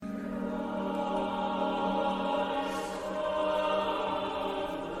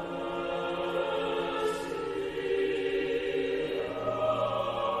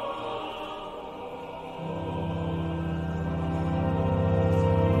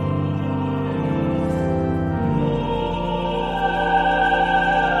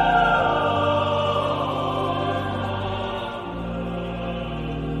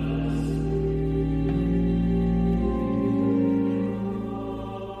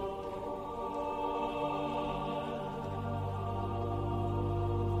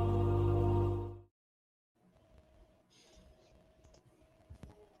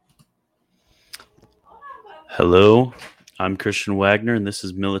Hello, I'm Christian Wagner, and this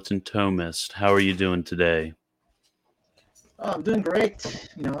is Militant Thomist. How are you doing today? Oh, I'm doing great.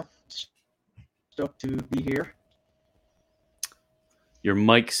 Stoked to be here. Your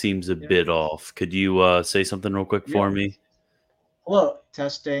mic seems a Yeah. bit off. Could you say something real quick Yeah. for me? Hello.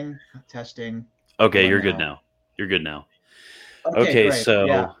 Testing. How Okay, about you're good now? now. You're good now. Okay, Okay, great. Yeah.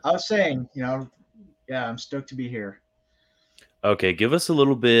 so I was saying, yeah, I'm stoked to be here. give us a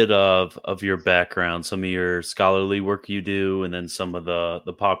little bit of your background, some of your scholarly work you do, and then some of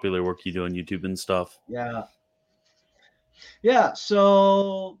the popular work you do on YouTube and stuff. Yeah. Yeah.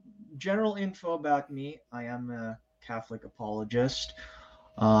 So, general info about me, I am a Catholic apologist.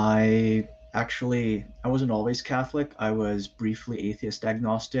 I wasn't always Catholic. I was briefly atheist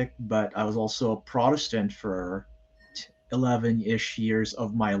agnostic, but I was also a Protestant for 11-ish years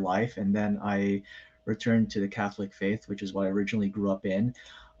of my life, and then I returned to the Catholic faith, which is what I originally grew up in.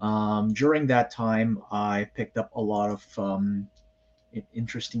 During that time, I picked up a lot of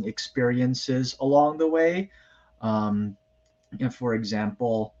interesting experiences along the way. Um, for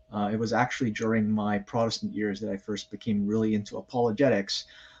example, it was actually during my Protestant years that I first became really into apologetics.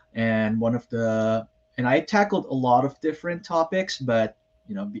 And and I tackled a lot of different topics, but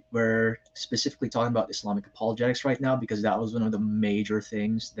we're specifically talking about Islamic apologetics right now because that was one of the major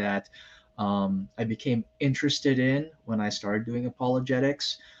things that I became interested in when I started doing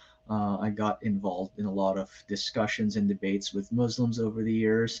apologetics. I got involved in a lot of discussions and debates with Muslims over the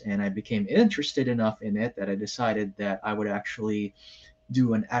years, and I became interested enough in it that I decided that I would actually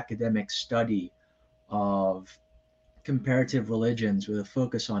do an academic study of comparative religions with a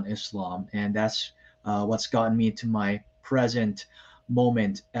focus on Islam. And that's what's gotten me to my present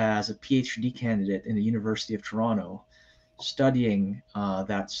moment as a PhD candidate in the University of Toronto, studying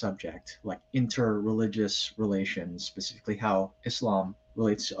that subject, like inter-religious relations, specifically how Islam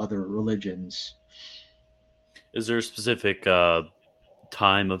relates to other religions. Is there a specific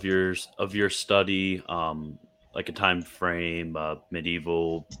time of your study, like a time frame,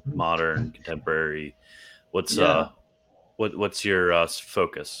 medieval, modern, contemporary? What's Yeah. what's your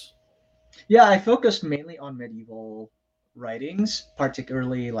focus? Yeah, I focused mainly on medieval writings,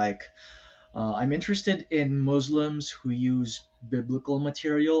 particularly I'm interested in Muslims who use biblical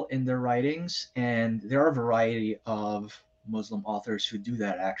material in their writings, and there are a variety of Muslim authors who do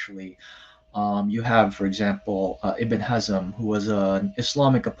that actually. You have, for example, Ibn Hazm, who was an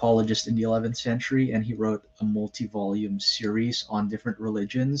Islamic apologist in the 11th century, and he wrote a multi-volume series on different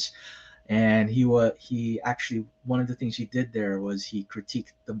religions. And he actually, one of the things he did there was he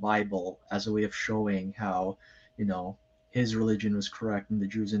critiqued the Bible as a way of showing how, you know, his religion was correct and the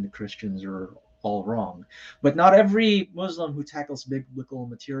Jews and the Christians are all wrong. But not every Muslim who tackles biblical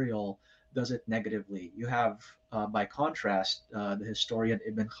material does it negatively. You have, by contrast, the historian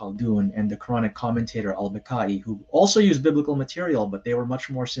Ibn Khaldun and the Quranic commentator al-Bukhari, who also used biblical material, but they were much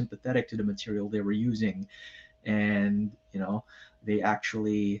more sympathetic to the material they were using, and they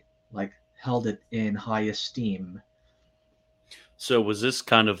actually like held it in high esteem. So was this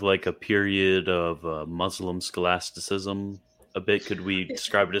kind of like a period of Muslim scholasticism? A bit, could we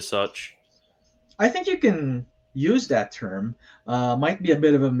describe it as such? I think you can use that term. Might be a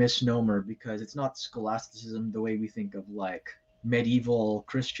bit of a misnomer because it's not scholasticism the way we think of like medieval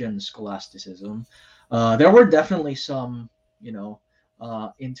Christian scholasticism. There were definitely some, you know,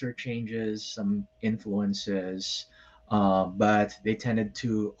 interchanges, some influences, but they tended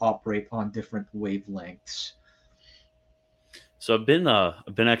to operate on different wavelengths. So I've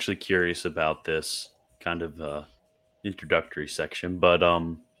been actually curious about this kind of introductory section, but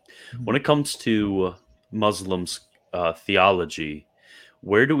when it comes to Muslims theology,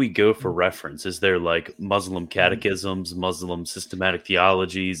 where do we go for reference? Is there like Muslim catechisms, Muslim systematic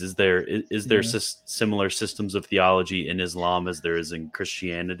theologies? Is there Yeah. similar systems of theology in Islam as there is in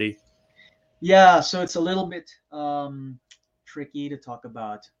Christianity? Yeah, so it's a little bit tricky to talk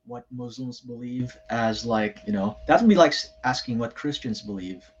about what Muslims believe as like, that would be like asking what Christians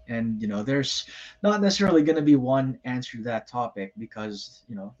believe. And, there's not necessarily going to be one answer to that topic because,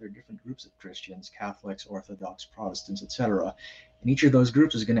 there are different groups of Christians, Catholics, Orthodox, Protestants, etc. And each of those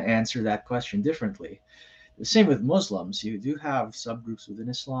groups is going to answer that question differently. The same with Muslims. You do have subgroups within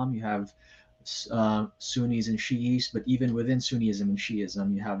Islam. You have Sunnis and Shiis, but even within Sunnism and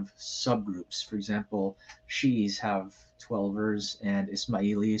Shiism, you have subgroups. For example, Shiis have Twelvers and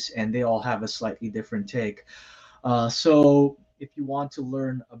Ismailis, and they all have a slightly different take. So, if you want to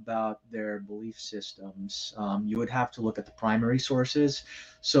learn about their belief systems, you would have to look at the primary sources.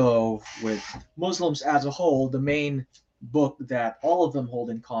 So, with Muslims as a whole, the main book that all of them hold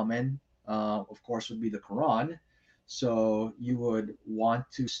in common, of course, would be the Quran. So you would want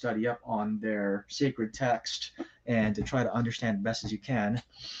to study up on their sacred text and to try to understand best as you can.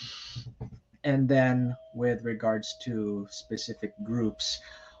 And then with regards to specific groups,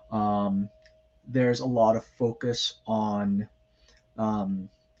 um, there's a lot of focus on um,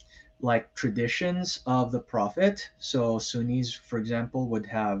 like traditions of the prophet. So Sunnis, for example, would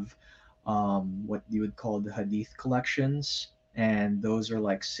have what you would call the Hadith collections, and those are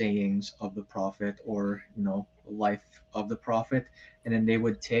like sayings of the prophet, or life of the prophet. And then they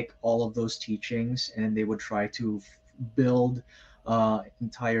would take all of those teachings and they would try to build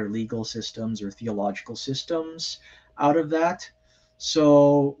entire legal systems or theological systems out of that.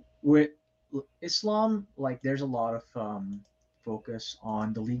 So with Islam, like there's a lot of focus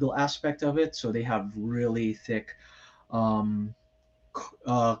on the legal aspect of it. So they have really thick um,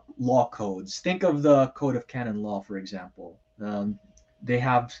 law codes. Think of the Code of Canon Law, for example. They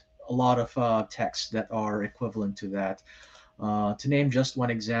have a lot of texts that are equivalent to that. To name just one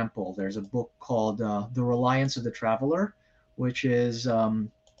example, there's a book called The Reliance of the Traveler, which is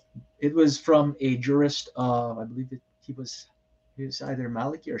it was from a jurist. I believe he was either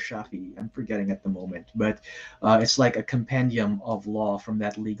Maliki or Shafi. I'm forgetting at the moment, but it's like a compendium of law from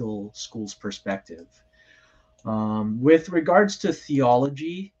that legal school's perspective. With regards to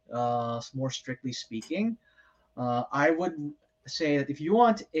theology, more strictly speaking, I would say that if you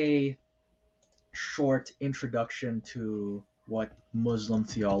want a short introduction to what Muslim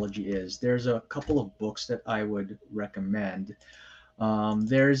theology is, there's a couple of books that I would recommend.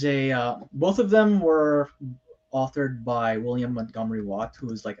 There's both of them were authored by William Montgomery Watt,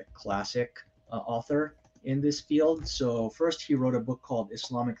 who is like a classic author in this field. So first, he wrote a book called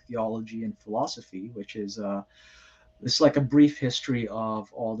Islamic Theology and Philosophy, which is it's like a brief history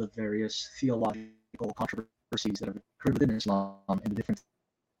of all the various theological controversies that have occurred within Islam and the different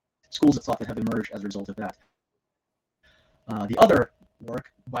schools of thought that have emerged as a result of that. The other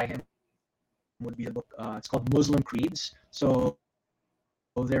work by him would be the book. It's called Muslim Creeds. So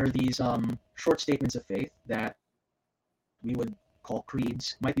there are these short statements of faith that we would call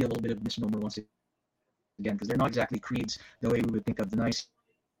creeds. Might be a little bit of misnomer once again, because they're not exactly creeds the way we would think of the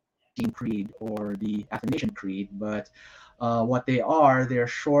Nicene Creed or the Athanasian Creed, but what they are, they're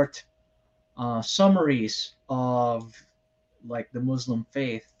short summaries of like the Muslim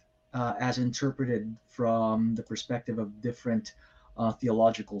faith as interpreted from the perspective of different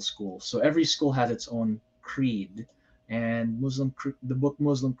theological schools. So every school has its own creed, and the book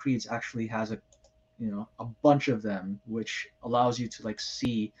Muslim Creeds actually has a bunch of them, which allows you to like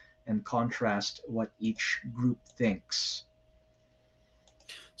see and contrast what each group thinks.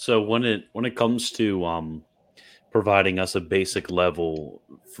 So when it comes to providing us a basic level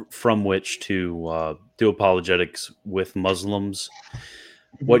from which to do apologetics with Muslims,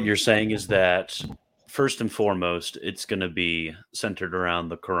 what you're saying is that first and foremost, it's going to be centered around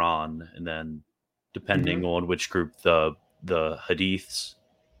the Quran, and then Mm-hmm. depending on which group, the hadiths.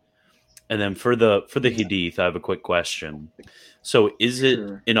 And then for the Yeah, hadith, I have a quick question. So is it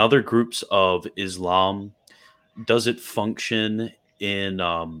sure. in other groups of Islam, does it function in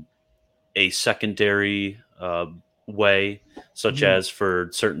a secondary way, such Mhm. as for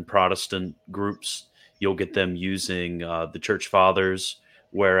certain Protestant groups, you'll get them using the Church Fathers,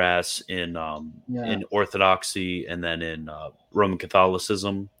 whereas Yeah. in Orthodoxy and then in Roman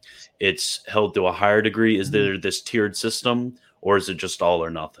Catholicism, it's held to a higher degree. Is Mhm. there this tiered system, or is it just all or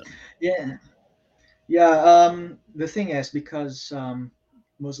nothing? Yeah. Yeah. The thing is, because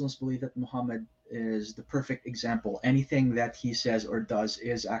Muslims believe that Muhammad is the perfect example. Anything that he says or does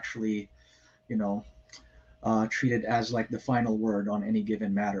is actually, you know, treated as like the final word on any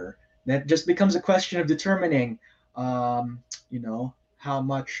given matter. That just becomes a question of determining, how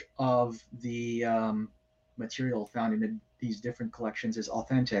much of the material found in these different collections is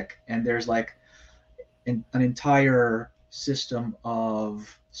authentic. And there's like an entire system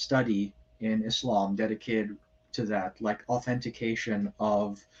of study in Islam dedicated to that, like authentication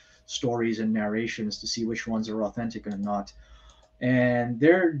of stories and narrations to see which ones are authentic or not. And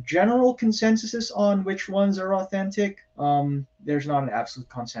there are general consensuses on which ones are authentic. There's not an absolute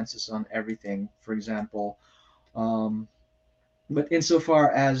consensus on everything, for example. Um, but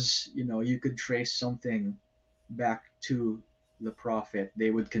insofar as you could trace something back to the prophet, they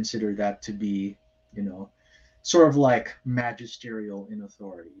would consider that to be, you know, sort of like magisterial in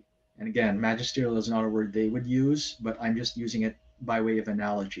authority. And again, magisterial is not a word they would use, but I'm just using it by way of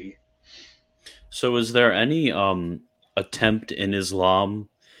analogy. So, is there any attempt in Islam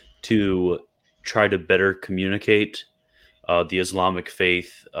to try to better communicate the Islamic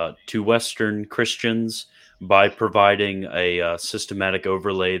faith to Western Christians by providing a systematic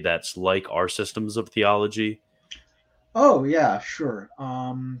overlay that's like our systems of theology? Oh yeah, sure.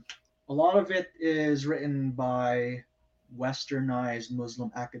 A lot of it is written by westernized Muslim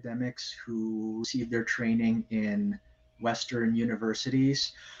academics who received their training in Western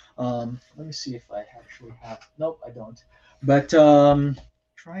universities. Let me see if I actually have. Nope, I don't. But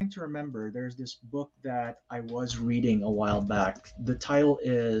trying to remember, there's this book that I was reading a while back. The title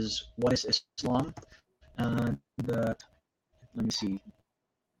is "What is Islam?" And let me see.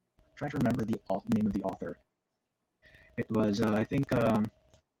 Trying to remember the name of the author. It was, I think.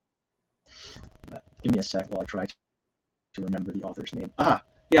 Give me a sec while I try to remember the author's name.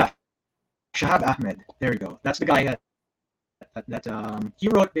 Yeah, Shahab Ahmed. There you go. That's the guy that he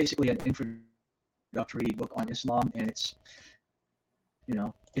wrote basically an introductory book on Islam, and it's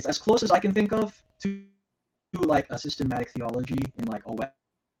as close as I can think of to like a systematic theology in like a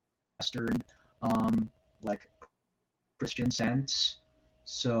Western like Christian sense.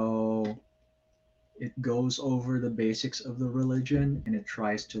 So it goes over the basics of the religion and it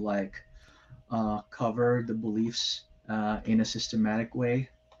tries to like cover the beliefs in a systematic way.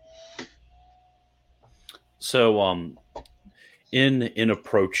 So, in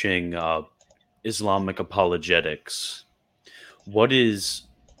approaching Islamic apologetics, what is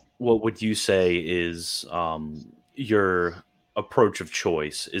what would you say is your approach of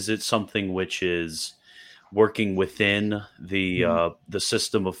choice? Is it something which is working within Mm. the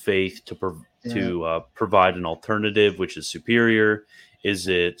system of faith to Yeah, provide an alternative which is superior? Is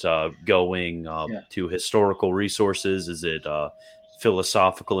it going yeah, to historical resources? Is it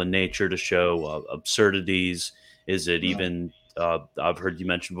philosophical in nature to show absurdities? Is it right. even I've heard you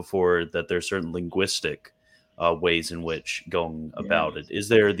mention before that there's certain linguistic ways in which going Yeah, about it. Is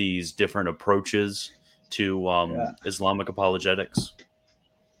there these different approaches to yeah. Islamic apologetics?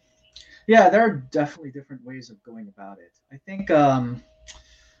 Yeah, there are definitely different ways of going about it. I think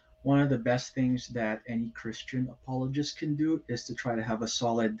one of the best things that any Christian apologist can do is to try to have a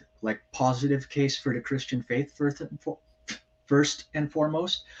solid, like, positive case for the Christian faith first and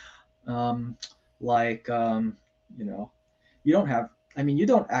foremost. Um, like, you know, you don't have, I mean, you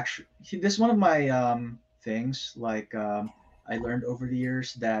don't actually, this is one of my things, like, I learned over the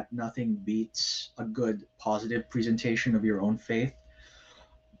years that nothing beats a good positive presentation of your own faith.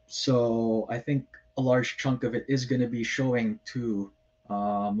 So I think a large chunk of it is going to be showing to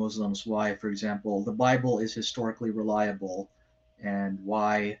Muslims why, for example, the Bible is historically reliable, and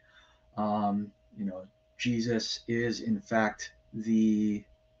why um, you know Jesus is in fact the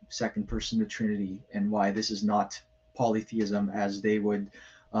second person of the Trinity, and why this is not polytheism as they would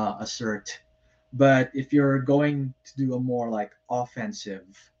assert. But if you're going to do a more like offensive,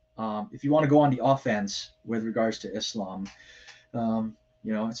 if you want to go on the offense with regards to Islam, um,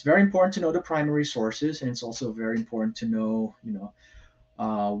 it's very important to know the primary sources, and it's also very important to know,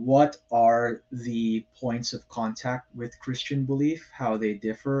 what are the points of contact with Christian belief, how they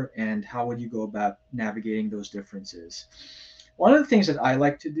differ, and how would you go about navigating those differences. One of the things that I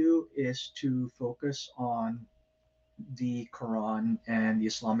like to do is to focus on the Quran and the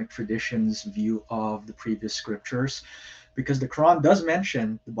Islamic tradition's view of the previous scriptures, because the Quran does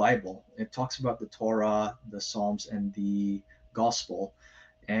mention the Bible. It talks about the Torah, the Psalms, and the Gospel,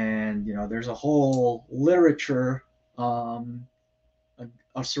 and there's a whole literature um,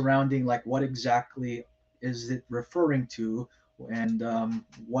 surrounding like what exactly is it referring to, and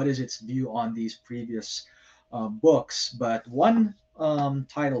what is its view on these previous books. But one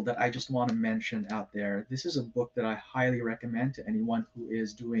title that I just want to mention out there, this is a book that I highly recommend to anyone who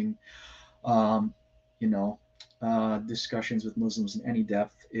is doing um, you know discussions with Muslims in any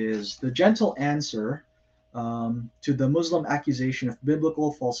depth, is The Gentle Answer to the Muslim Accusation of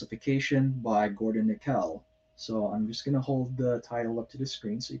Biblical Falsification by Gordon Nickel. So I'm just going to hold the title up to the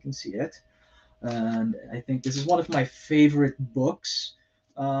screen so you can see it. And I think this is one of my favorite books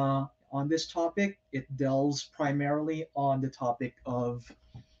on this topic. It delves primarily on the topic of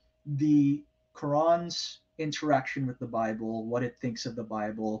the Quran's interaction with the Bible, what it thinks of the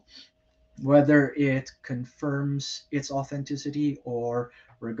Bible, whether it confirms its authenticity or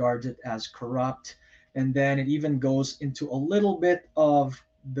regards it as corrupt. And then it even goes into a little bit of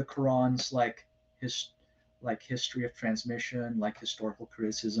the Quran's his history of transmission, like historical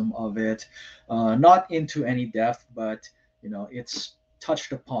criticism of it. Not into any depth, but it's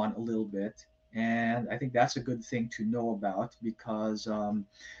touched upon a little bit. And I think that's a good thing to know about, because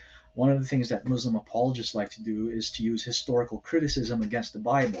one of the things that Muslim apologists like to do is to use historical criticism against the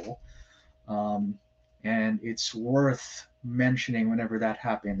Bible, um, and it's worth mentioning whenever that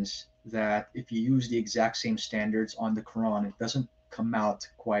happens that if you use the exact same standards on the Quran, it doesn't come out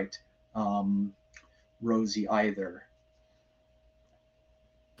quite um, rosy either.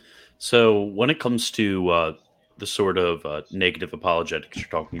 So when it comes to the sort of negative apologetics you're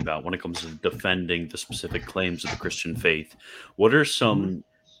talking about when it comes to defending the specific claims of the Christian faith. What are Mhm.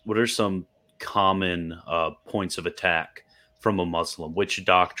 some common points of attack from a Muslim? Which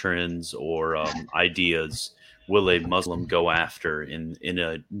doctrines or ideas will a Muslim go after in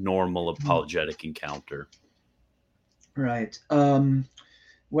a normal Mhm. apologetic encounter? Right.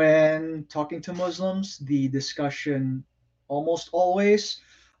 When talking to Muslims, the discussion almost always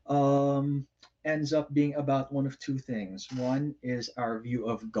um, ends up being about one of two things. One is our view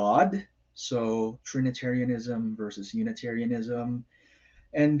of God, so Trinitarianism versus Unitarianism.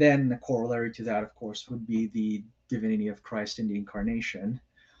 And then the corollary to that, of course, would be the divinity of Christ in the incarnation.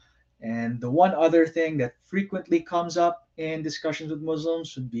 And the one other thing that frequently comes up in discussions with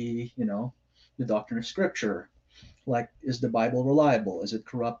Muslims would be, the doctrine of Scripture. Like, is the Bible reliable? Is it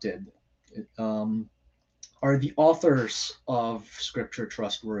corrupted? Um, are the authors of Scripture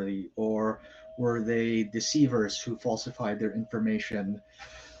trustworthy, or were they deceivers who falsified their information?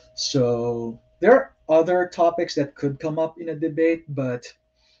 So there are other topics that could come up in a debate, but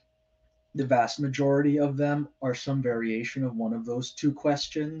the vast majority of them are some variation of one of those two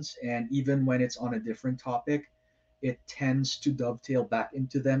questions. And even when it's on a different topic, it tends to dovetail back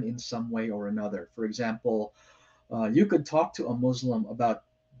into them in some way or another. For example, you could talk to a Muslim about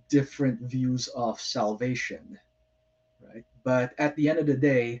different views of salvation, right? But at the end of the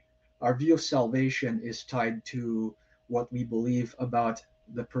day, our view of salvation is tied to what we believe about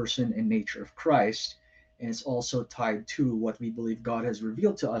the person and nature of Christ. And it's also tied to what we believe God has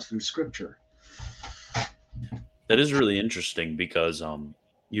revealed to us through Scripture. That is really interesting because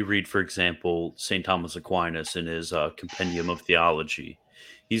you read, for example, St. Thomas Aquinas in his Compendium of Theology.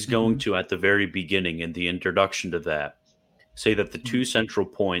 He's going Mhm. to, at the very beginning, in the introduction to that, say that the two Mhm. central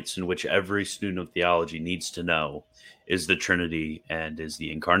points in which every student of theology needs to know is the Trinity and is the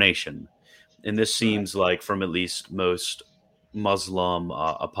Incarnation. And this Right. seems like, from at least most Muslim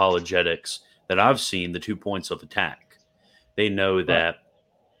apologetics that I've seen, the 2 points of attack. They know Right. that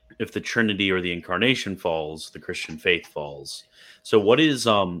if the Trinity or the Incarnation falls, the Christian faith falls. So, what is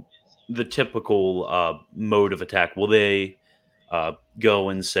the typical mode of attack? Will they go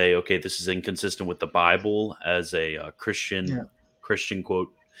and say, "Okay, this is inconsistent with the Bible," as a Yeah. Christian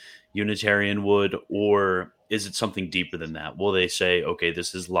quote Unitarian would, or is it something deeper than that? Will they say, "Okay,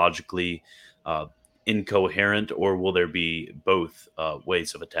 this is logically uh, incoherent," or will there be both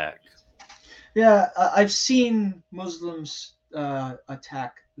ways of attack? Yeah. I've seen Muslims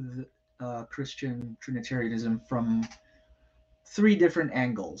attack Christian Trinitarianism from three different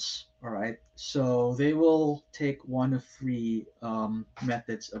angles. All right. So they will take one of three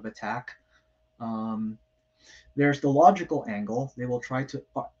methods of attack. Um, there's the logical angle. They will try to,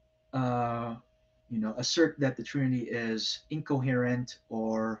 assert that the Trinity is incoherent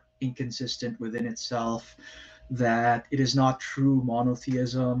or inconsistent within itself, that it is not true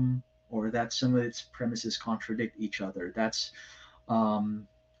monotheism, or that some of its premises contradict each other. That's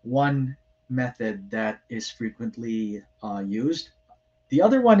one method that is frequently used. The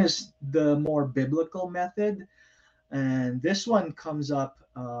other one is the more biblical method, and this one comes up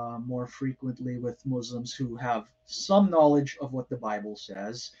more frequently with Muslims who have some knowledge of what the Bible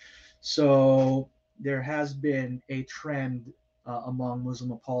says. So there has been a trend among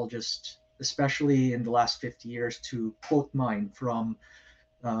Muslim apologists, especially in the last 50 years, to quote mine from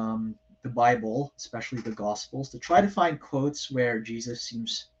the Bible, especially the Gospels, to try to find quotes where Jesus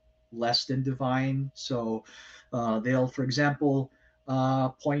seems less than divine. So they'll, for example,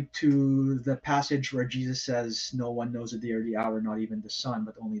 point to the passage where Jesus says, "No one knows the day or the hour, not even the Son,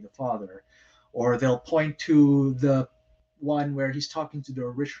 but only the Father." Or they'll point to the one where he's talking to the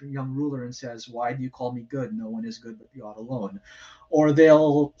rich young ruler and says, "Why do you call me good? No one is good but God alone." Or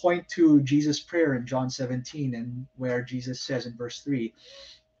they'll point to Jesus' prayer in John 17, and where Jesus says in verse 3,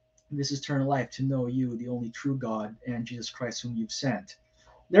 "This is eternal life, to know you, the only true God, and Jesus Christ, whom you've sent."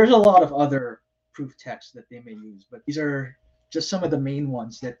 There's a lot of other proof texts that they may use, but these are just some of the main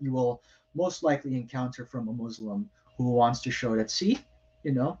ones that you will most likely encounter from a Muslim who wants to show that, see,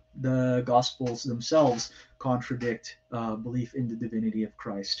 the Gospels themselves contradict belief in the divinity of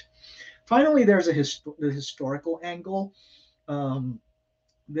Christ. Finally, there's the historical angle. Um,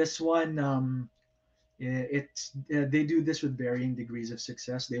 this one, it's they do this with varying degrees of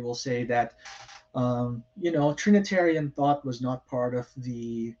success. They will say that Trinitarian thought was not part of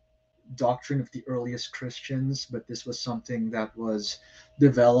the doctrine of the earliest Christians, but this was something that was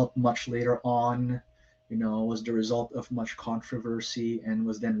developed much later on, was the result of much controversy and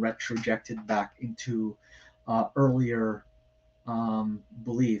was then retrojected back into earlier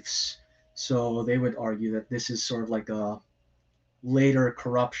beliefs. So they would argue that this is sort of like a later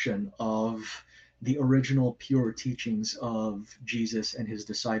corruption of the original pure teachings of Jesus and his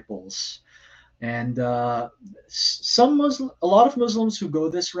disciples. And a lot of Muslims who go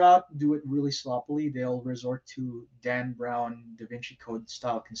this route do it really sloppily. They'll resort to Dan Brown, Da Vinci Code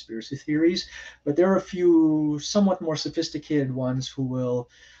style conspiracy theories, but there are a few somewhat more sophisticated ones who will,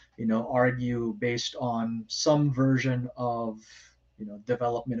 argue based on some version of,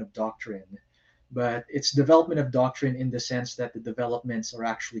 development of doctrine. But it's development of doctrine in the sense that the developments are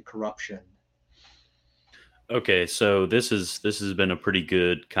actually corruption. Okay, so this has been a pretty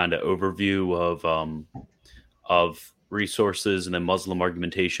good kind of overview of resources and then Muslim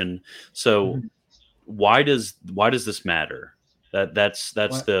argumentation. So Mhm. why does this matter? That's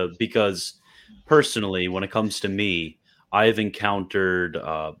What? the because personally, when it comes to me, I've encountered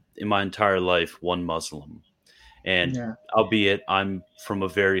in my entire life one Muslim, and Yeah. albeit I'm from a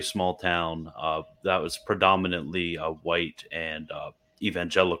very small town that was predominantly white and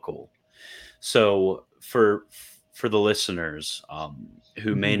evangelical. So for the listeners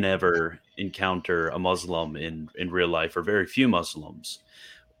who may Mhm. never encounter a Muslim in real life, or very few Muslims,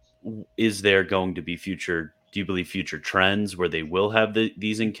 is there going to be future? Do you believe future trends where they will have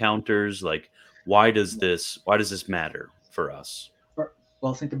these encounters? Like, why does this matter for us?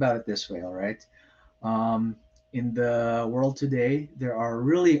 Well, think about it this way, all right? Um, in the world today, there are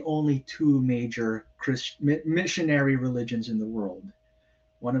really only two major missionary religions in the world.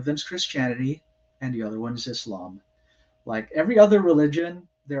 One of them is Christianity, and the other one is Islam. Like every other religion,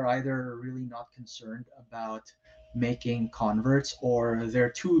 they're either really not concerned about making converts, or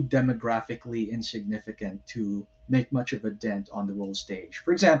they're too demographically insignificant to make much of a dent on the world stage.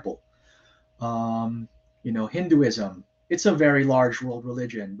 For example, um, Hinduism. It's a very large world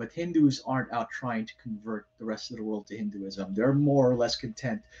religion, but Hindus aren't out trying to convert the rest of the world to Hinduism. They're more or less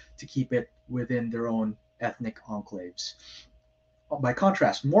content to keep it within their own ethnic enclaves. By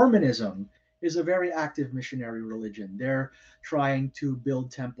contrast, Mormonism is a very active missionary religion. They're trying to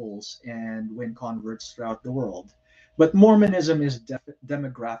build temples and win converts throughout the world. But Mormonism is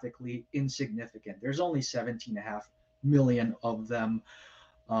demographically insignificant. There's only 17.5 million of them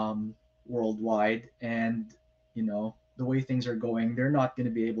um, worldwide, and the way things are going, they're not going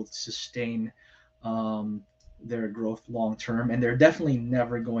to be able to sustain um, their growth long term, and they're definitely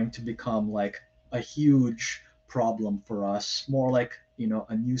never going to become like a huge problem for us. More like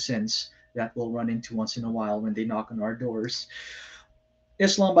a nuisance that we'll run into once in a while when they knock on our doors.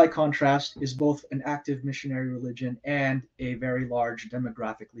 Islam, by contrast, is both an active missionary religion and a very large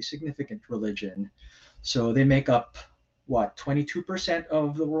demographically significant religion. So they make up what, 22%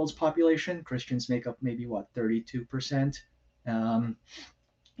 of the world's population. Christians make up maybe what, 32%. Um,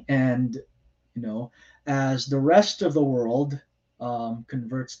 and you know, as the rest of the world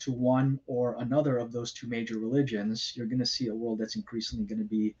converts to one or another of those two major religions, you're going to see a world that's increasingly going to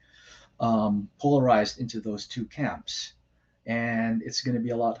be polarized into those two camps, and it's going to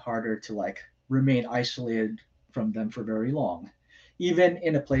be a lot harder to like remain isolated from them for very long. Even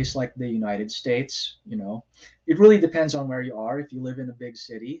in a place like the United States, it really depends on where you are. If you live in a big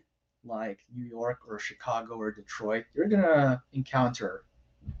city like New York or Chicago or Detroit, you're going to encounter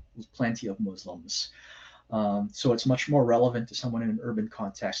plenty of Muslims. So it's much more relevant to someone in an urban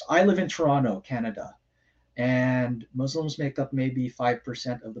context. I live in Toronto, Canada, and Muslims make up maybe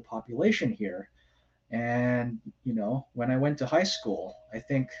 5% of the population here. And, when I went to high school, I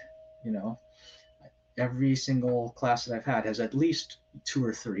think, you know, every single class that I've had has at least two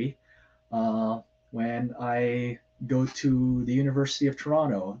or three. When I go to the University of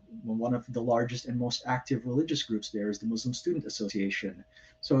Toronto, one of the largest and most active religious groups there is the Muslim Student Association.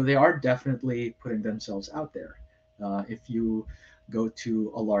 So they are definitely putting themselves out there. If you go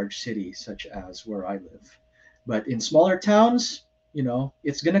to a large city such as where I live, but in smaller towns,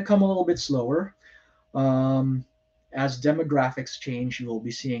 it's going to come a little bit slower. Um, as demographics change, you will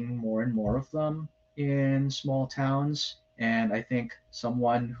be seeing more and more of them in small towns. And I think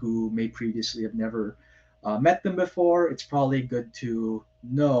someone who may previously have never met them before, it's probably good to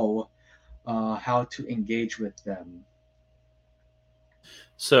know how to engage with them.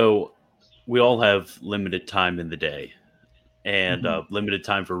 So we all have limited time in the day, and Hmm. limited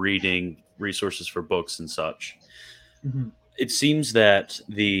time for reading, resources for books and such. Hmm. It seems that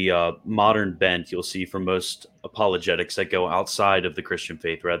the modern bent you'll see from most apologetics that go outside of the Christian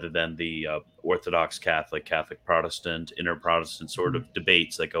faith, rather than the Orthodox Catholic, Catholic Protestant, inter Protestant sort Hmm. of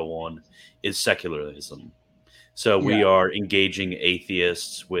debates that go on, is secularism. So we Yeah. are engaging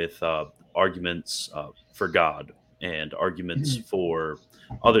atheists with arguments for God and arguments Hmm. for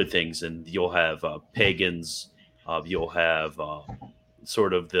other things, and you'll have pagans, you'll have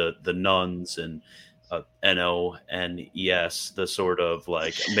sort of the nuns and NONES, the sort of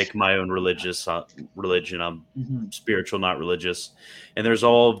like make my own religion. I'm Mhm. spiritual, not religious. And there's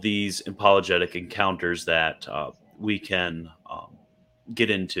all of these apologetic encounters that we can get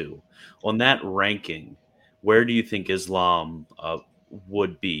into. On that ranking, where do you think Islam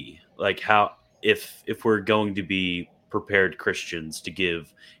would be? Like how if we're going to be prepared Christians to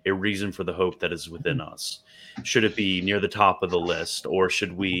give a reason for the hope that is within Mhm. us, should it be near the top of the list, or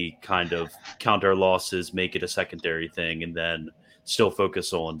should we kind of count our losses, make it a secondary thing, and then still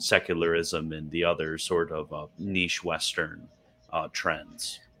focus on secularism and the other sort of niche Western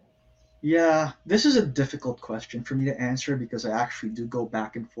trends? Yeah, this is a difficult question for me to answer because I actually do go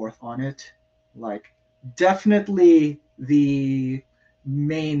back and forth on it. Like, definitely the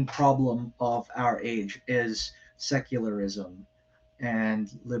main problem of our age is secularism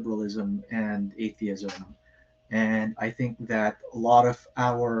and liberalism and atheism. And I think that a lot of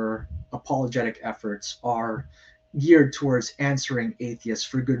our apologetic efforts are geared towards answering atheists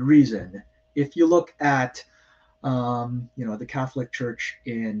for good reason. If you look at the Catholic Church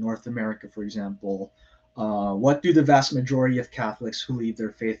in North America, for example, what do the vast majority of Catholics who leave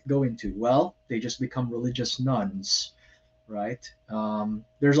their faith go into? Well, they just become religious nuns, right?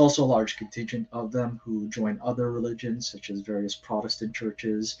 There's also a large contingent of them who join other religions, such as various Protestant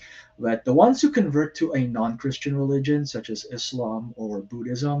churches. But the ones who convert to a non Christian religion, such as Islam or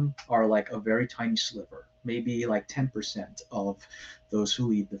Buddhism, are like a very tiny sliver, maybe like 10% of those who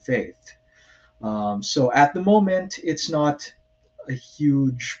leave the faith. So at the moment, it's not a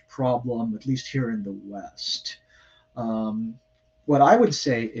huge problem, at least here in the West. Um, what I would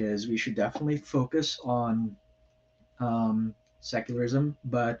say is we should definitely focus on secularism,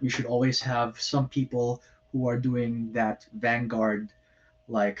 but we should always have some people who are doing that vanguard,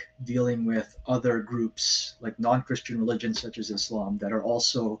 like dealing with other groups, like non Christian religions such as Islam, that are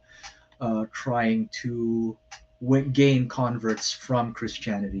also trying to gain converts from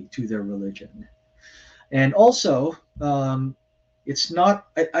Christianity to their religion. And also, it's not,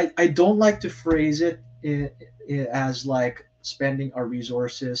 I don't like to phrase it as like spending our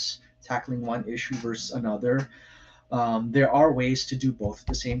resources tackling one issue versus another. There are ways to do both at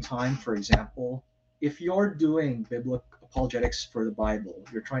the same time. For example, if you're doing biblical apologetics for the Bible,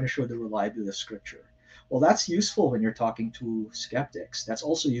 you're trying to show the reliability of Scripture. Well, that's useful when you're talking to skeptics. That's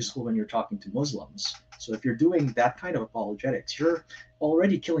also useful when you're talking to Muslims. So if you're doing that kind of apologetics, you're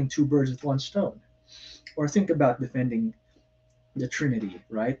already killing two birds with one stone. Or think about defending the Trinity,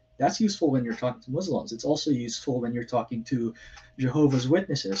 right? That's useful when you're talking to Muslims. It's also useful when you're talking to Jehovah's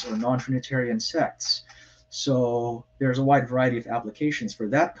Witnesses or non Trinitarian sects. So there's a wide variety of applications for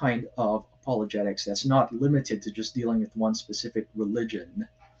that kind of apologetics that's not limited to just dealing with one specific religion.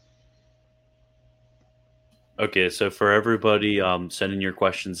 Okay, so for everybody, sending your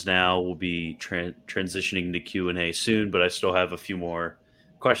questions now. We'll be transitioning to Q&A soon, but I still have a few more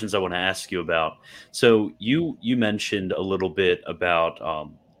questions I want to ask you about. So you mentioned a little bit about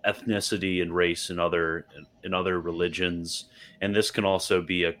ethnicity and race in other religions, and this can also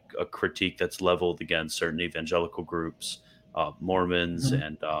be a critique that's leveled against certain evangelical groups, Mormons, Mhm.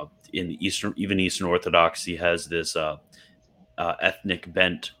 and in Eastern even Eastern Orthodoxy has this ethnic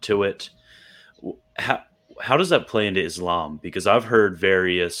bent to it. How how does that play into Islam? Because I've heard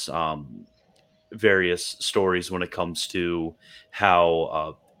various stories when it comes to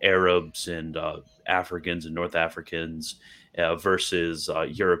how Arabs and Africans and North Africans versus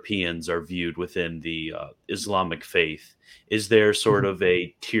Europeans are viewed within the Islamic faith. Is there sort Mhm. of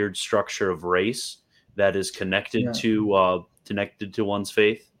a tiered structure of race that is Yeah. connected to one's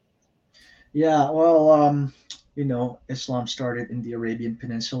faith? Yeah. Well, Islam started in the Arabian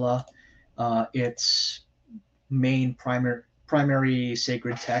Peninsula. Its primary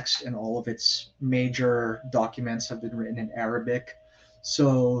sacred text and all of its major documents have been written in Arabic.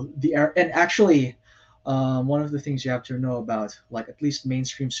 So and actually, one of the things you have to know about, like at least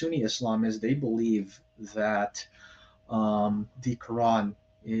mainstream Sunni Islam, is they believe that the Quran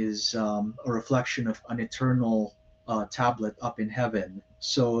is a reflection of an eternal tablet up in heaven.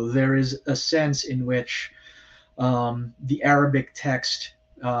 So there is a sense in which the Arabic text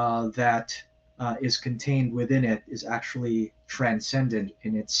that is contained within it is actually transcendent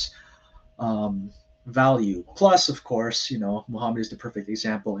in its value. Plus, of course, Muhammad is the perfect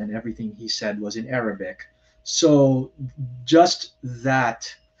example, and everything he said was in Arabic. So just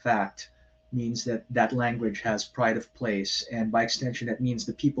that fact means that that language has pride of place, and by extension, that means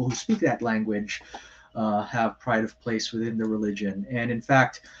the people who speak that language have pride of place within the religion. And in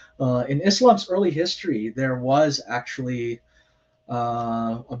fact, in Islam's early history, there was actually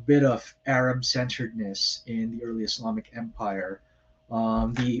a bit of Arab centeredness in the early Islamic Empire.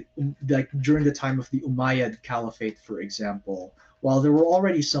 The like during the time of the Umayyad Caliphate, for example, while there were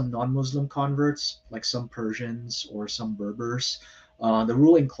already some non-Muslim converts, like some Persians or some Berbers, the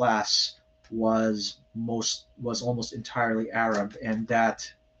ruling class was almost entirely Arab, and that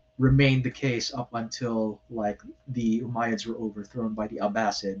remained the case up until like the Umayyads were overthrown by the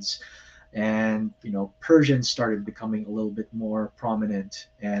Abbasids, and Persians started becoming a little bit more prominent,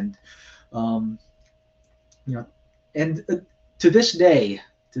 and um, you know, and to this day,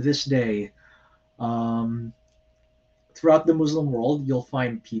 to this day, um, throughout the Muslim world, you'll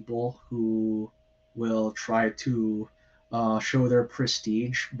find people who will try to show their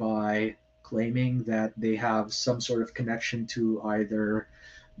prestige by claiming that they have some sort of connection to either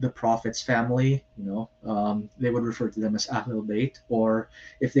the Prophet's family, they would refer to them as Ahlul Bayt, or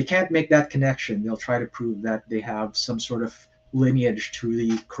if they can't make that connection, they'll try to prove that they have some sort of lineage to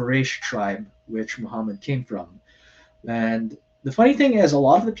the Quraysh tribe, which Muhammad came from. And the funny thing is, a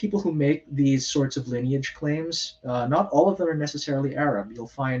lot of the people who make these sorts of lineage claims, not all of them are necessarily Arab. You'll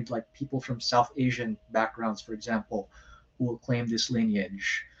find like people from South Asian backgrounds, for example, who will claim this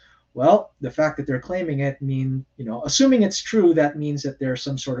lineage. Well, the fact that they're claiming it assuming it's true, that means that there's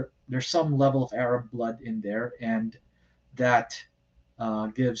some level of Arab blood in there, and that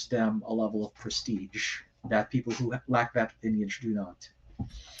gives them a level of prestige that people who lack that lineage do not.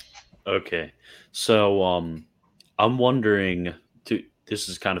 Okay. So I'm wondering to this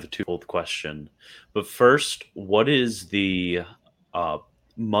is kind of a twofold question. But first, what is the uh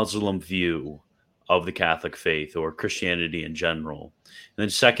Muslim view of the Catholic faith or Christianity in general? And then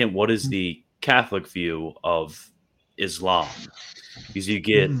second, what is the Catholic view of Islam? Because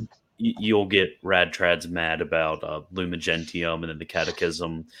Mhm. you'll get rad trads mad about Lumen Gentium and then the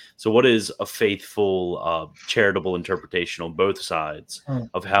Catechism. So, what is a faithful, charitable interpretation on both sides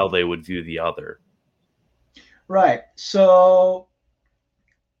of how they would view the other? Right. So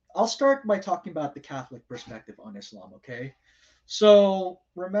I'll start by talking about the Catholic perspective on Islam, okay? So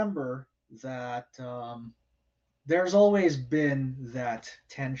remember that there's always been that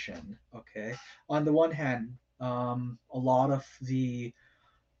tension, okay? On the one hand, a lot of the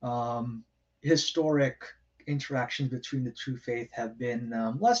um, historic interactions between the two faiths have been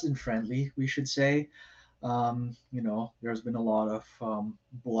less than friendly, we should say. There's been a lot of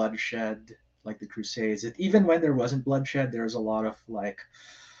bloodshed, like the Crusades. Even when there wasn't bloodshed, there's a lot of like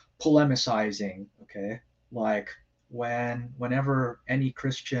polemicizing. Okay, like whenever any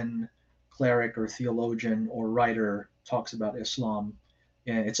Christian cleric or theologian or writer talks about Islam,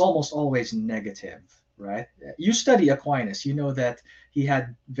 it's almost always negative, right? You study Aquinas, you know that he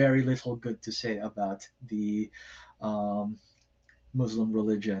had very little good to say about the um, Muslim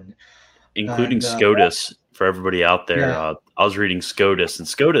religion, Including and SCOTUS for everybody out there. yeah, I was reading SCOTUS, and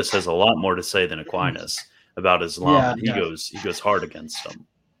SCOTUS has a lot more to say than Aquinas about Islam, yeah, and yeah. he goes hard against them.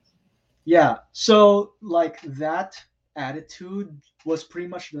 Yeah, so like that attitude was pretty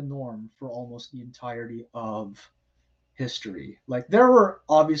much the norm for almost the entirety of history. Like there were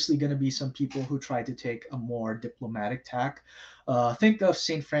obviously going to be some people who tried to take a more diplomatic tack. Think of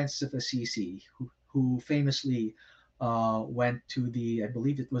Saint Francis of Assisi, who famously went to I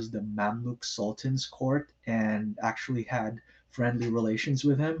believe it was the Mamluk Sultan's court and actually had friendly relations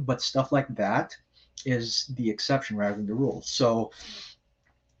with him. But stuff like that is the exception rather than the rule. So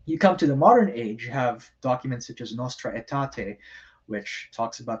you come to the modern age, you have documents such as Nostra Aetate, which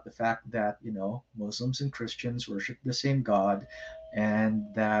talks about the fact that Muslims and Christians worship the same God, and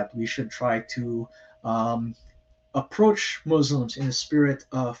that we should try to um, approach Muslims in a spirit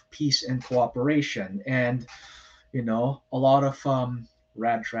of peace and cooperation. And a lot of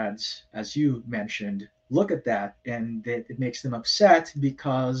rad trads, as you mentioned, look at that, and it makes them upset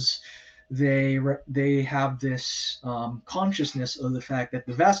because they have this consciousness of the fact that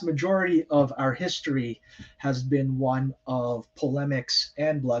the vast majority of our history has been one of polemics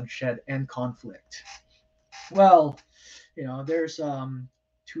and bloodshed and conflict. Well, there's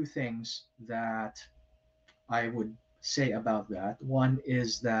two things that I would say about that. One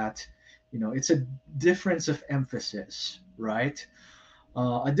is that it's a difference of emphasis, right?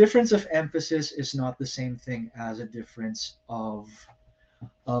 A difference of emphasis is not the same thing as a difference of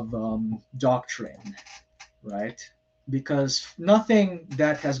doctrine, right? Because nothing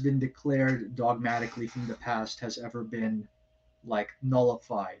that has been declared dogmatically from the past has ever been like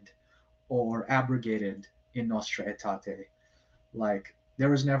nullified or abrogated in Nostra Aetate. Like there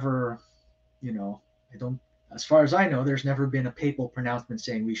was never, you know, I don't, as far as I know, there's never been a papal pronouncement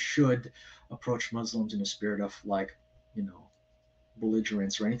saying we should approach Muslims in a spirit of like, you know,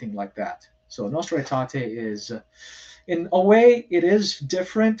 belligerence or anything like that. So Nostra Aetate is, in a way, it is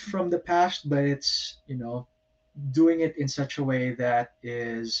different from the past, but it's doing it in such a way that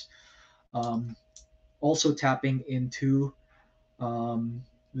is um, also tapping into um,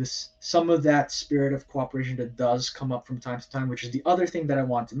 this some of that spirit of cooperation that does come up from time to time, which is the other thing that I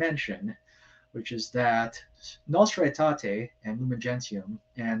want to mention, which is that Nostra Aetate and Lumen Gentium,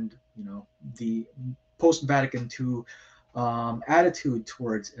 and the post Vatican II attitude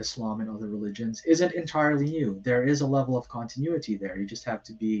towards Islam and other religions isn't entirely new. There is a level of continuity there. You just have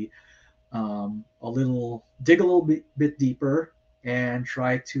to be dig a little bit deeper, and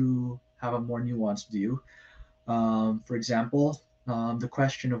try to have a more nuanced view. For example, the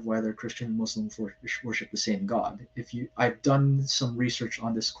question of whether Christian and Muslims worship the same God. I've done some research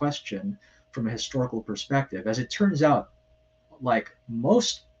on this question from a historical perspective. As it turns out, like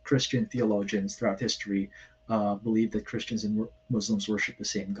most Christian theologians throughout history, believe that Christians and Muslims worship the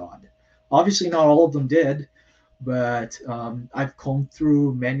same God. Obviously, not all of them did, but I've combed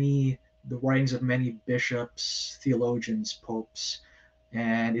through the writings of many bishops, theologians, popes,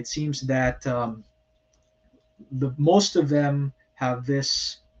 and it seems that the most of them have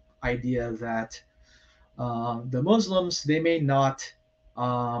this idea that the Muslims, they may not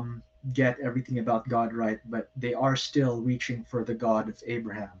um, get everything about God right, but they are still reaching for the God of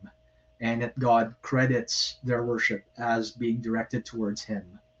Abraham, and that God credits their worship as being directed towards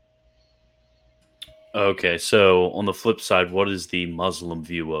Him. Okay, so on the flip side, what is the Muslim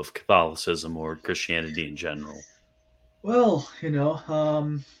view of Catholicism or Christianity in general? Well,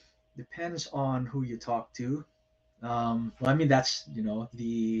 depends on who you talk to. Well, I mean, that's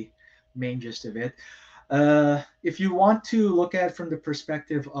the main gist of it. If you want to look at it from the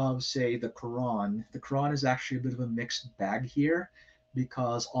perspective of, say, the Quran is actually a bit of a mixed bag here,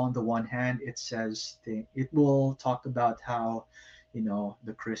 because on the one hand, it will talk about how,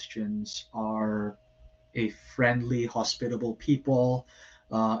 the Christians are a friendly, hospitable people.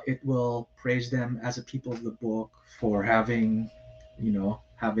 It will praise them as a people of the book for having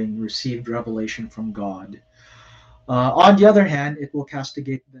received revelation from God. On the other hand, it will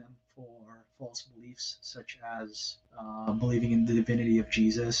castigate them for false beliefs, such as believing in the divinity of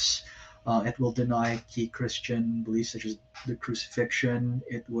Jesus. It will deny key Christian beliefs, such as the crucifixion.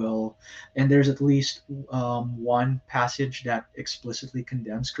 And there's at least one passage that explicitly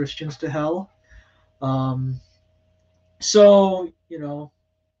condemns Christians to hell. Um, so,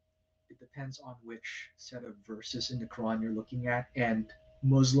 it depends on which set of verses in the Quran you're looking at, and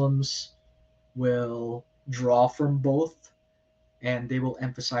Muslims will draw from both, and they will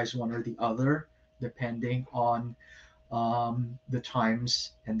emphasize one or the other depending on the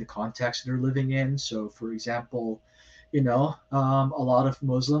times and the context they're living in. So, for example, a lot of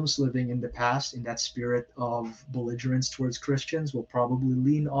Muslims living in the past in that spirit of belligerence towards Christians will probably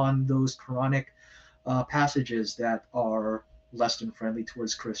lean on those Quranic passages that are less than friendly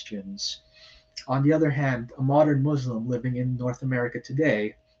towards Christians. On the other hand, a modern Muslim living in North America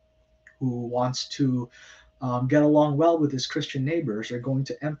today who wants to get along well with his Christian neighbors are going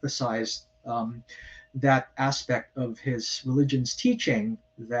to emphasize that aspect of his religion's teaching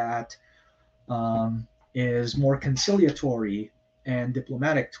that um, is more conciliatory and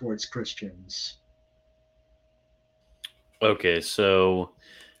diplomatic towards Christians. Okay, so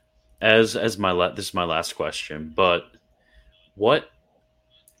this is my last question, but what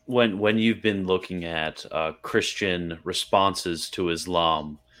when you've been looking at Christian responses to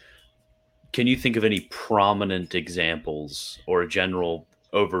Islam, can you think of any prominent examples or a general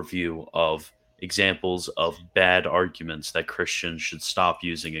overview of examples of bad arguments that Christians should stop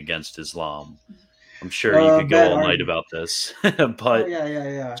using against Islam? I'm sure you could go Bad all night argument. about this, Oh, but yeah, yeah,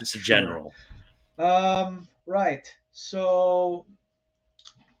 yeah, just a sure. general. Right. So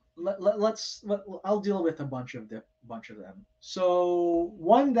I'll deal with bunch of them. So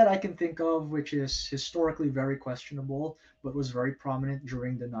one that I can think of, which is historically very questionable, but was very prominent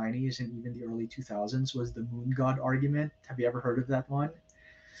during the 90s and even the early 2000s, was the moon god argument. Have you ever heard of that one?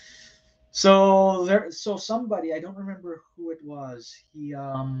 So somebody, I don't remember who it was.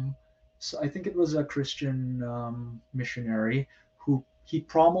 So I think it was a Christian missionary who he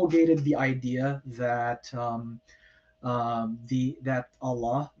promulgated the idea that the that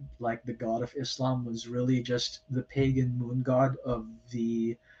Allah, like the God of Islam, was really just the pagan moon god of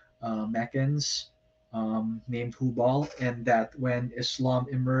the Meccans, named Hubal, and that when Islam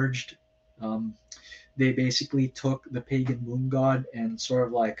emerged, um, they basically took the pagan moon god and sort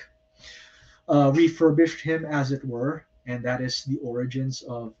of like refurbished him, as it were, and that is the origins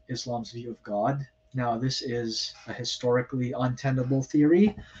of Islam's view of God. Now, this is a historically untenable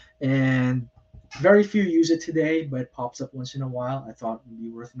theory, and very few use it today, but it pops up once in a while. I thought it would be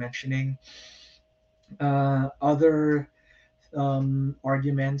worth mentioning. Other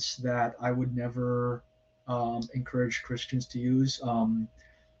arguments that I would never encourage Christians to use.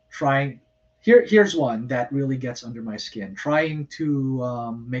 Trying here's one that really gets under my skin. Trying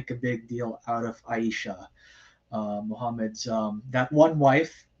to make a big deal out of Aisha, Muhammad's that one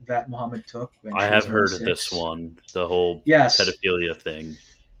wife that Muhammad took when I she was have around heard of this 6. one, the whole Yes, pedophilia thing.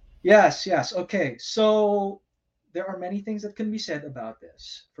 yes. Okay, so there are many things that can be said about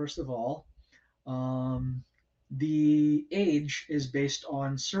this. First of all, um, the age is based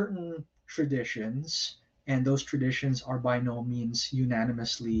on certain traditions, and those traditions are by no means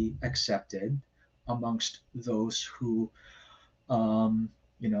unanimously accepted amongst those who, um,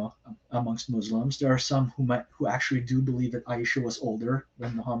 amongst Muslims. There are some who actually do believe that Aisha was older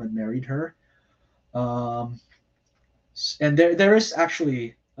when Muhammad married her. Um, and there is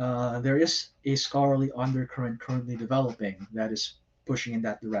actually there is a scholarly undercurrent currently developing that is pushing in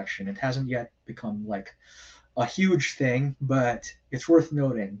that direction. It hasn't yet become like a huge thing, but it's worth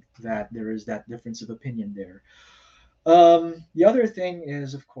noting that there is that difference of opinion there. The other thing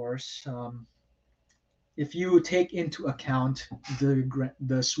is, of course, if you take into account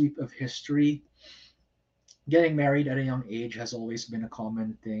the sweep of history, getting married at a young age has always been a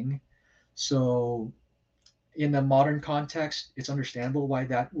common thing. So in a modern context, it's understandable why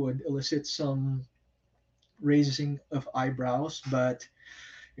that would elicit some raising of eyebrows. But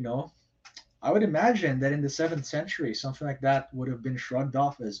you know, I would imagine that in the 7th century, something like that would have been shrugged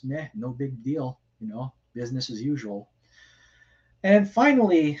off as meh, no big deal. Business as usual. And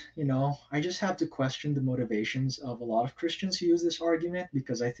finally, I just have to question the motivations of a lot of Christians who use this argument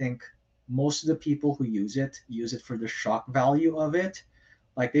because I think most of the people who use it for the shock value of it.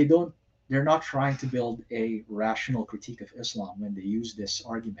 Like they're not trying to build a rational critique of Islam when they use this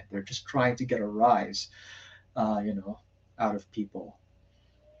argument. They're just trying to get a rise, uh, you know, out of people.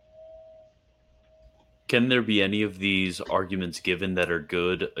 Can there be any of these arguments given that are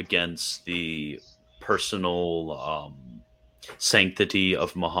good against the personal sanctity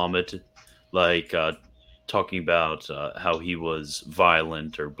of Muhammad? Like talking about how he was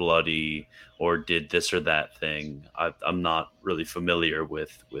violent or bloody or did this or that thing. I'm not really familiar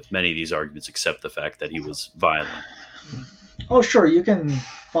with many of these arguments except the fact that he was violent. Oh, sure, you can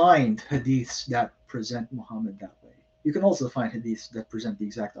find hadiths that present Muhammad that way. You can also find hadiths that present the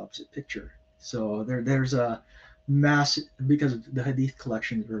exact opposite picture. So there's a mass because the hadith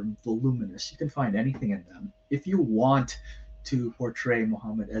collections are voluminous. You can find anything in them. If you want to portray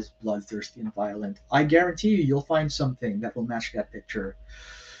Muhammad as bloodthirsty and violent, I guarantee you'll find something that will match that picture.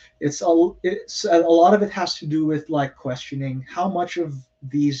 It's a lot of it has to do with like questioning how much of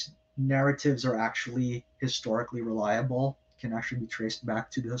these narratives are actually historically reliable, can actually be traced back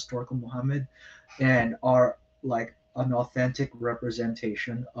to the historical Muhammad, and are like an authentic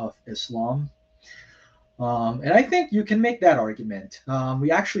representation of Islam. And I think you can make that argument.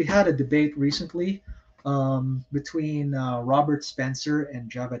 We actually had a debate recently between Robert Spencer and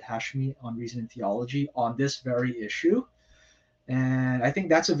Javad Hashmi on Reason and Theology on this very issue. And I think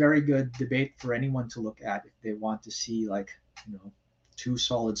that's a very good debate for anyone to look at if they want to see like two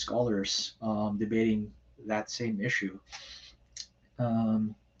solid scholars debating that same issue.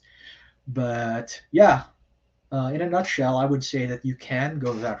 Um, but yeah, in a nutshell, I would say that you can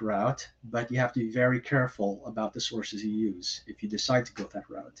go that route, but you have to be very careful about the sources you use if you decide to go that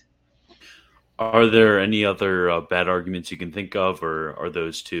route. Are there any other bad arguments you can think of, or are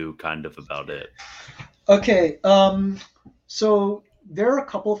those two kind of about it? Okay, so there are a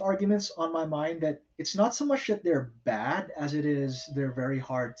couple of arguments on my mind that it's not so much that they're bad as it is they're very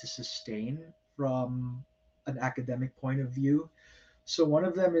hard to sustain from an academic point of view. So one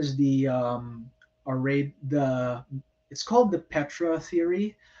of them is array the it's called the Petra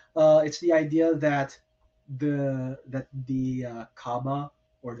theory. It's the idea that the Kaaba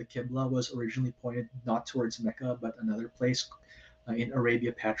or the Qibla was originally pointed not towards Mecca but another place in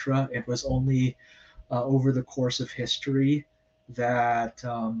Arabia Petra. It was only over the course of history that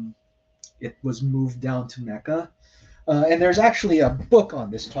it was moved down to Mecca. And there's actually a book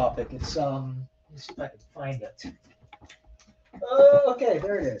on this topic. It's let's see if I can find it. Okay,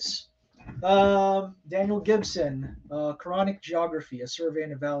 there it is. Daniel Gibson, Quranic Geography, a survey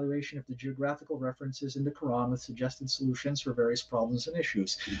and evaluation of the geographical references in the Quran with suggested solutions for various problems and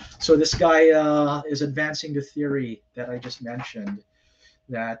issues. So this guy is advancing the theory that I just mentioned,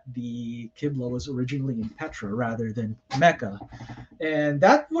 that the Qibla was originally in Petra rather than Mecca. And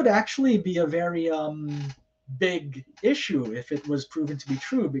that would actually be a very big issue if it was proven to be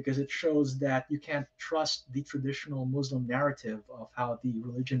true, because it shows that you can't trust the traditional Muslim narrative of how the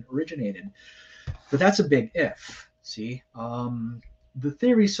religion originated. But that's a big if. See, the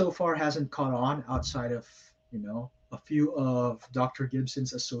theory so far hasn't caught on outside of a few of Dr.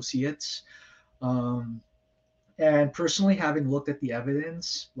 Gibson's associates. And personally, having looked at the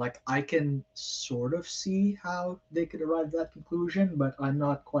evidence, like I can sort of see how they could arrive at that conclusion, but I'm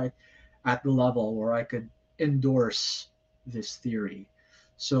not quite at the level where I could endorse this theory.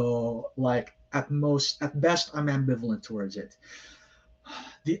 So, like at best, I'm ambivalent towards it.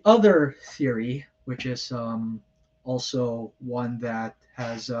 The other theory, which is also one that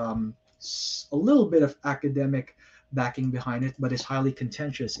has a little bit of academic backing behind it, but is highly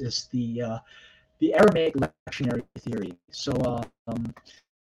contentious, is the Aramaic lectionary theory. So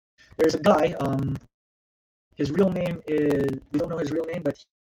there's a guy. His real name is, we don't know his real name, but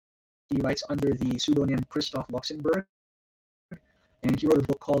he writes under the pseudonym Christoph Luxemburg, and he wrote a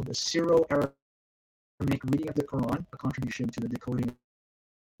book called the Syro-Aramaic Reading of the Quran, a contribution to the decoding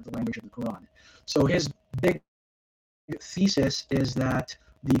of the language of the Quran. So his big thesis is that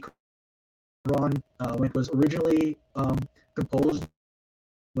the Quran, when it was originally composed,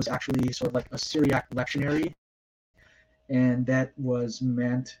 was actually sort of like a Syriac lectionary, and that was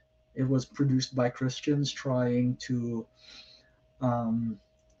meant, it was produced by Christians trying to, um,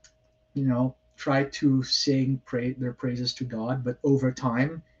 try to sing their praises to God, but over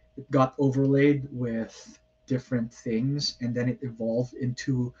time it got overlaid with different things, and then it evolved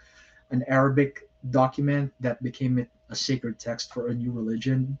into an Arabic document that became a sacred text for a new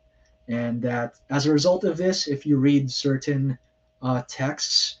religion. And that as a result of this, if you read certain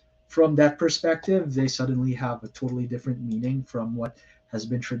texts from that perspective, they suddenly have a totally different meaning from what has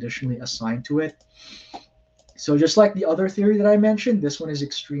been traditionally assigned to it. So, just like the other theory that I mentioned, this one is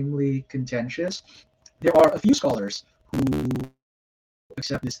extremely contentious. There are a few scholars who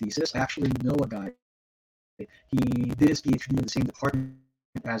accept this thesis. I actually know a guy. He did his PhD in the same department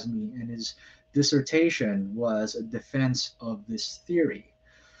as me, and his dissertation was a defense of this theory.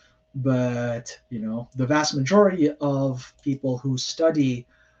 But the vast majority of people who study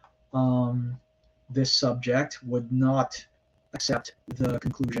um, this subject would not accept the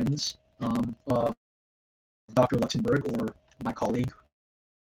conclusions of Dr. Luxemburg or my colleague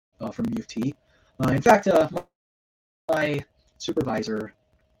from U of T. In fact, my supervisor,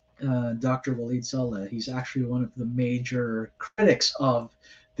 Dr. Walid Saleh, he's actually one of the major critics of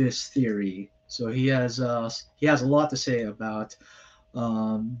this theory. So he has a lot to say about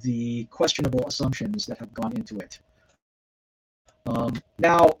the questionable assumptions that have gone into it.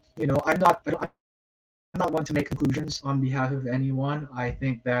 Now, I'm not one to make conclusions on behalf of anyone. I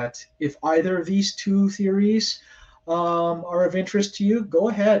think that if either of these two theories are of interest to you, go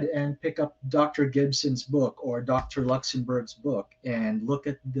ahead and pick up Dr. Gibson's book or Dr. Luxemburg's book and look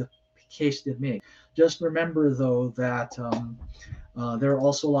at the case they make. Just remember, though, that there are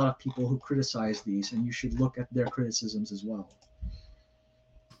also a lot of people who criticize these, and you should look at their criticisms as well.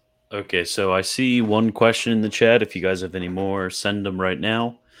 Okay, so I see one question in the chat. If you guys have any more, send them right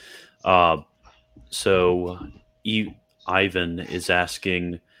now. Uh, so Ivan is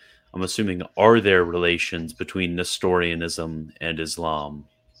asking, I'm assuming, are there relations between Nestorianism and Islam?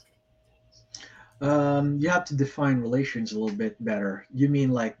 You have to define relations a little bit better. You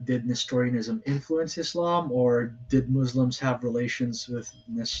mean like, did Nestorianism influence Islam, or did Muslims have relations with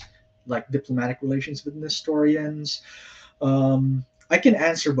like diplomatic relations with Nestorians? I can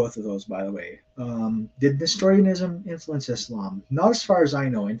answer both of those, by the way. Did Nestorianism influence Islam? Not as far as I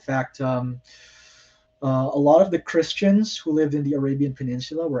know. In fact, a lot of the Christians who lived in the Arabian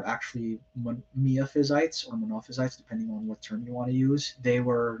Peninsula were actually Miaphysites or Monophysites, depending on what term you want to use. They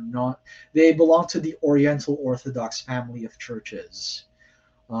were not. They belonged to the Oriental Orthodox family of churches.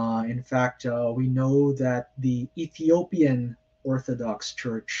 In fact, we know that the Ethiopian Orthodox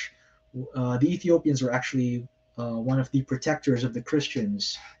Church, the Ethiopians were actually one of the protectors of the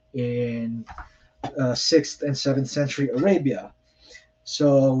Christians in 6th and 7th century Arabia.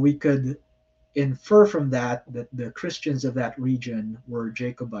 So we could infer from that that the Christians of that region were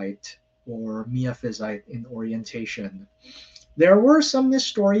Jacobite or Miaphysite in orientation. There were some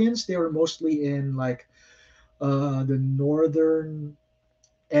Nestorians. They were mostly in like the northern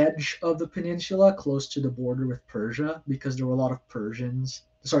edge of the peninsula, close to the border with Persia, because there were a lot of Persians.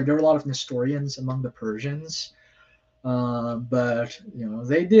 Sorry, there were a lot of Nestorians among the Persians. But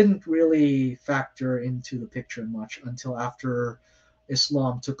they didn't really factor into the picture much until after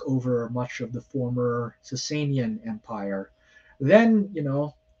Islam took over much of the former Sasanian Empire. Then,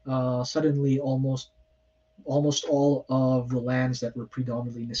 suddenly almost all of the lands that were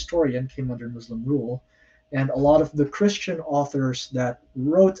predominantly Nestorian came under Muslim rule, and a lot of the Christian authors that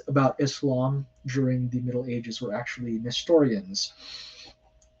wrote about Islam during the Middle Ages were actually Nestorians.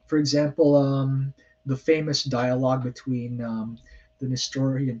 For example, the famous dialogue between the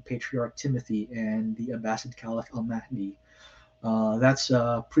Nestorian patriarch Timothy and the Abbasid Caliph Al Mahdi. That's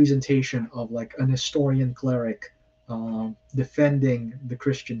a presentation of like an historian cleric defending the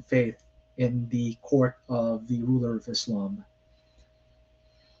Christian faith in the court of the ruler of Islam.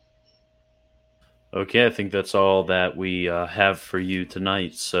 Okay, I think that's all that we have for you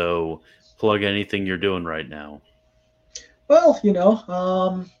tonight. So plug anything you're doing right now. Well,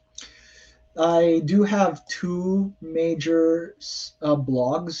 I do have two major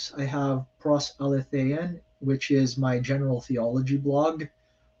blogs. I have Pros Alethean, which is my general theology blog.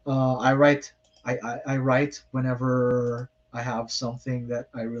 I write. I write whenever I have something that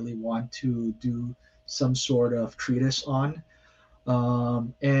I really want to do some sort of treatise on.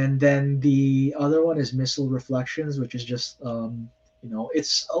 And then the other one is Missile Reflections, which is just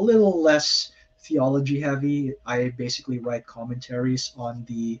it's a little less theology heavy. I basically write commentaries on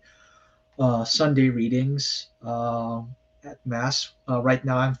the Sunday readings at Mass. Right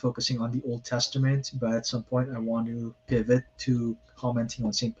now, I'm focusing on the Old Testament, but at some point, I want to pivot to commenting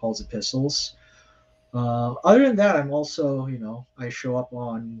on St. Paul's epistles. Other than that, I'm also, I show up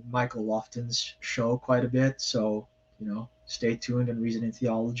on Michael Lofton's show quite a bit. So, stay tuned and Reason in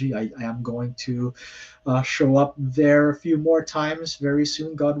Theology. I am going to show up there a few more times very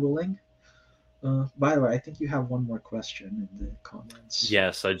soon, God willing. By the way, I think you have one more question in the comments.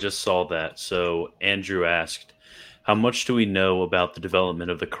 Yes, I just saw that. So Andrew asked, how much do we know about the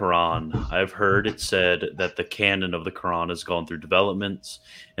development of the Quran? I've heard it said that the canon of the Quran has gone through developments,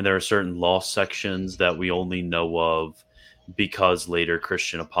 and there are certain lost sections that we only know of because later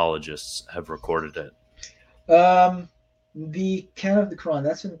Christian apologists have recorded it. The canon of the Quran,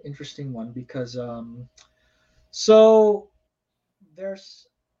 that's an interesting one because so there's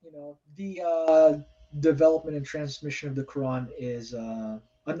the development and transmission of the Quran is an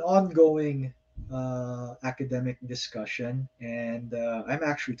ongoing academic discussion, and I'm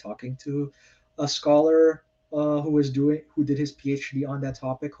actually talking to a scholar who did his PhD on that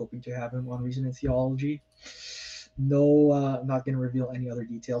topic, hoping to have him on Reason in Theology. No, I'm not going to reveal any other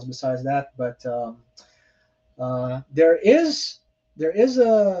details besides that, but there is there is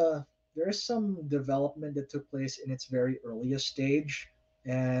a there is some development that took place in its very earliest stage,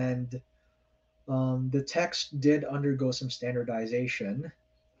 and the text did undergo some standardization.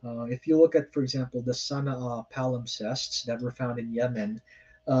 If you look at, for example, the Sana'a palimpsests that were found in Yemen,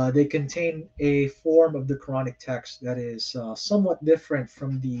 they contain a form of the Quranic text that is somewhat different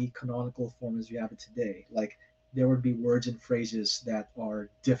from the canonical form as we have it today. Like there would be words and phrases that are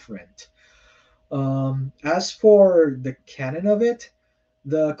different. As for the canon of it,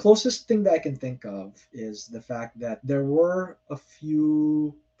 the closest thing that I can think of is the fact that there were a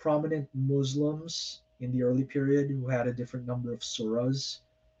few prominent Muslims in the early period who had a different number of surahs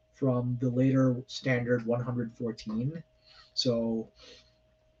from the later standard 114. So,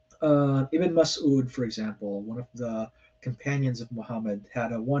 Ibn Mas'ud, for example, one of the companions of Muhammad,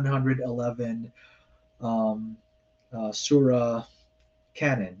 had a 111 um, surah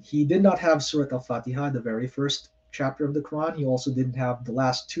canon. He did not have Surah Al Fatiha, the very first chapter of the Quran. He also didn't have the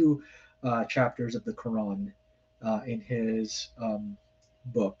last two chapters of the Quran in his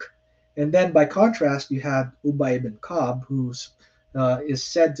book. And then by contrast, you had Ubay ibn Ka'b, who is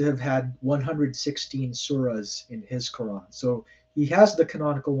said to have had 116 surahs in his Quran. So he has the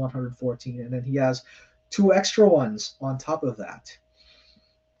canonical 114, and then he has two extra ones on top of that.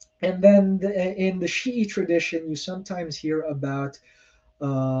 And then in the Shi'i tradition, you sometimes hear about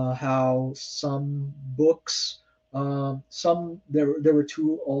how some books, there were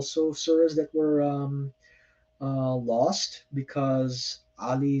two also surahs that were lost because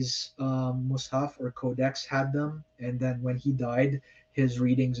Ali's Mus'haf or Codex had them, and then when he died, his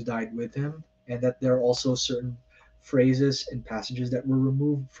readings died with him, and that there are also certain phrases and passages that were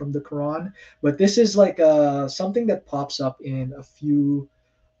removed from the Quran. But this is like something that pops up in a few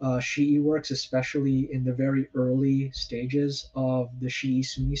Shi'i works, especially in the very early stages of the Shi'i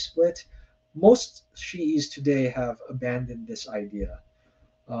Sunni split. Most Shi'is today have abandoned this idea.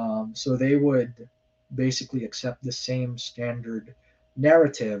 So they would basically accept the same standard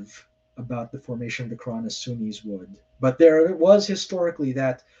narrative about the formation of the Quran as Sunnis would. But there was historically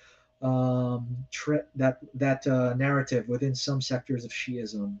that narrative within some sectors of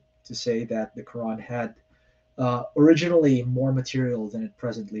Shiism to say that the Quran had originally more material than it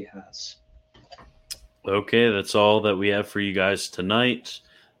presently has. Okay, that's all that we have for you guys tonight.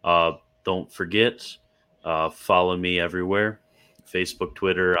 Don't forget, follow me everywhere. Facebook,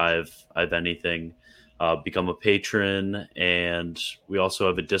 Twitter, I've anything. Become a patron, and we also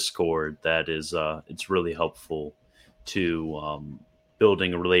have a Discord that is it's really helpful to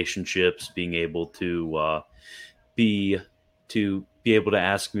building relationships, being able to be able to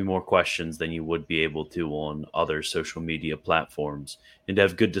ask me more questions than you would be able to on other social media platforms, and to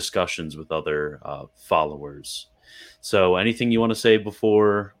have good discussions with other followers. So, anything you want to say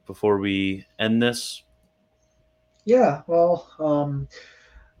before we end this? Yeah, well,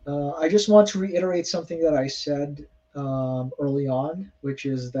 I just want to reiterate something that I said early on, which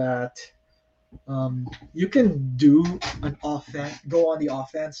is that you can go on the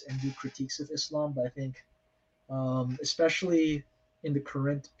offense and do critiques of Islam, but I think, especially in the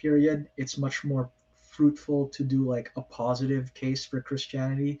current period, it's much more fruitful to do like a positive case for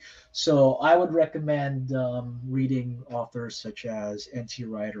Christianity. So I would recommend reading authors such as N.T.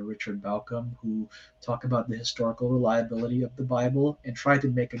 Wright or Richard Bauckham, who talk about the historical reliability of the Bible and try to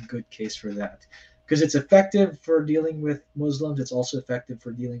make a good case for that. Because it's effective for dealing with Muslims, it's also effective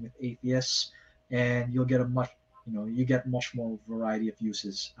for dealing with atheists, and you get much more variety of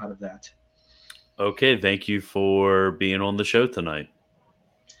uses out of that. Okay, thank you for being on the show tonight.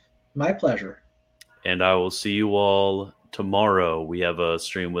 My pleasure. And I will see you all tomorrow. We have a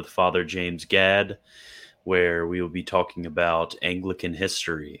stream with Father James Gadd where we will be talking about Anglican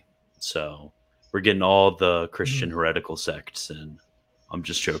history. So we're getting all the Christian heretical sects, and I'm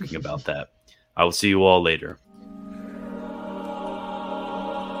just joking about that. I will see you all later.